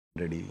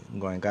already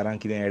गोंयकारांक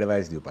कितें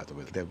advice दिवपाचो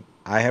पळय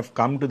I have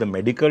come to the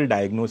medical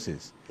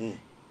diagnosis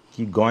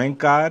की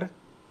गोंयकार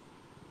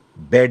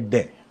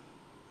बेड्डे,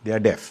 they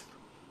are deaf,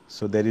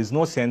 so there is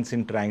no sense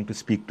in trying to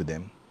speak to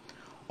them,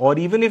 or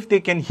even if they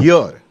can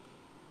hear,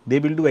 they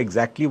will do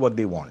exactly what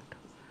they want.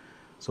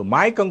 So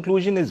my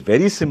conclusion is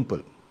very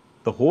simple.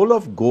 The whole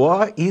of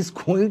Goa is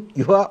going,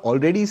 you are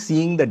already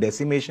seeing the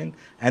decimation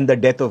and the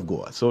death of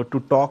Goa. So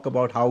to talk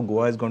about how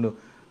Goa is going to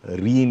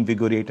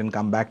reinvigorate and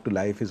come back to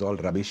life is all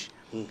rubbish.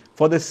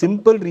 For the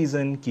simple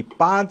reason की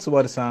 5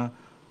 वर्सां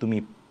तुम्ही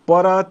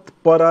परत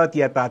परत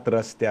येतात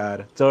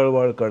रस्त्यार,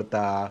 चळवळ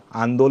करता,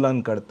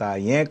 आंदोलन करता,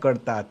 हें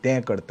करता,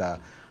 तें करता,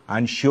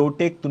 आनी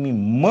शेवटेक तुम्ही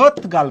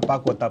मत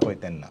घालपाक वता पळय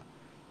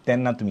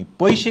तेन्ना तुम्ही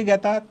पयशे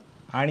घेतात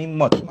आनी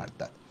मत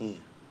मारतात.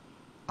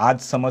 आज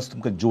समज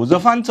तुमकां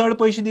जोझफान चड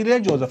पयशे दिले,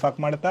 जोझफाक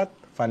मारतात,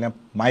 फाल्यां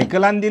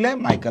मायकलान दिले,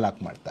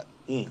 मायकलाक मारतात.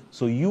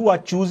 So you are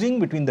choosing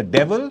between the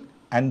devil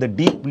and the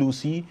deep blue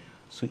sea.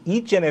 So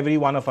each and every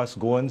one of us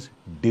Goans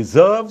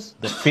deserves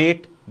the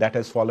fate that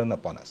has fallen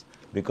upon us,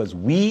 because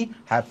we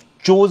have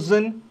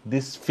chosen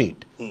this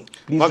fate.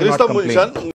 Please do not complain.